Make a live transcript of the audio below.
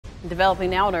Developing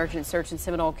now, an urgent search in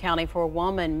Seminole County for a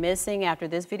woman missing after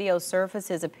this video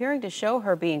surfaces appearing to show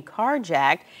her being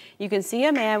carjacked. You can see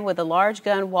a man with a large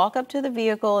gun walk up to the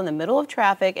vehicle in the middle of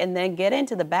traffic and then get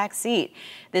into the back seat.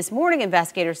 This morning,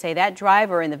 investigators say that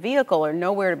driver and the vehicle are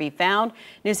nowhere to be found.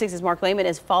 News 6's Mark Lehman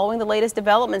is following the latest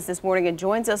developments this morning and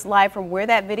joins us live from where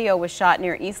that video was shot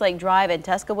near Eastlake Drive and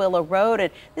Tuscaloosa Road.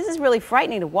 And this is really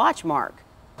frightening to watch, Mark.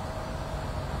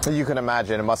 You can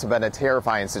imagine it must have been a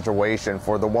terrifying situation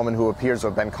for the woman who appears to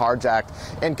have been carjacked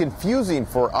and confusing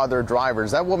for other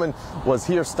drivers. That woman was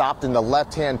here stopped in the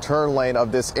left-hand turn lane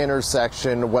of this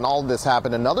intersection when all of this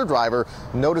happened. Another driver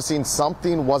noticing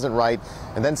something wasn't right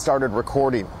and then started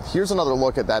recording. Here's another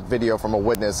look at that video from a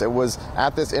witness. It was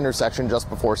at this intersection just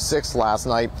before 6 last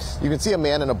night. You can see a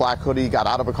man in a black hoodie got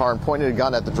out of a car and pointed a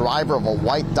gun at the driver of a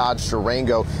white Dodge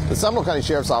Durango. The Seminole County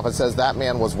Sheriff's Office says that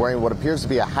man was wearing what appears to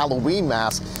be a Halloween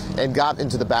mask and got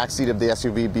into the backseat of the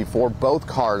SUV before both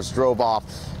cars drove off.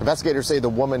 Investigators say the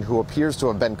woman who appears to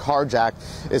have been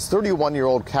carjacked is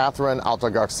 31-year-old Catherine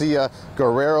Altagracia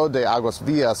Guerrero de Aguas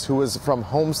Villas, who is from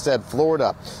Homestead,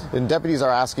 Florida. And deputies are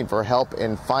asking for help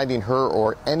in finding her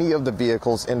or any of the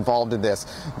vehicles involved in this.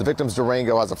 The victim's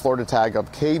Durango has a Florida tag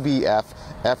of KBF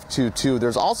F22.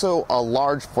 There's also a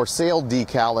large for sale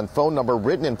decal and phone number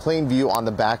written in plain view on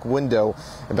the back window.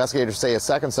 Investigators say a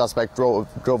second suspect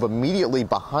drove immediately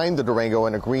behind the Durango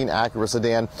in a green Acura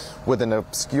sedan with an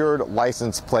obscured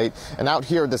license plate. And out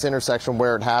here at this intersection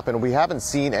where it happened, we haven't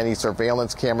seen any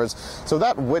surveillance cameras. So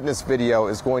that witness video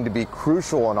is going to be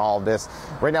crucial in all of this.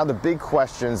 Right now, the big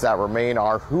questions that remain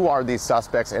are who are these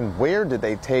suspects and where did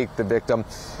they take the victim?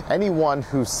 Anyone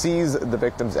who sees the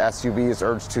victim's SUV is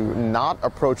urged to not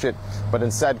approach it, but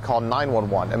instead call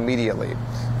 911 immediately.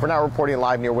 For now, reporting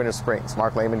live near Winter Springs,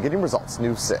 Mark Lehman, getting results,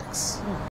 News 6.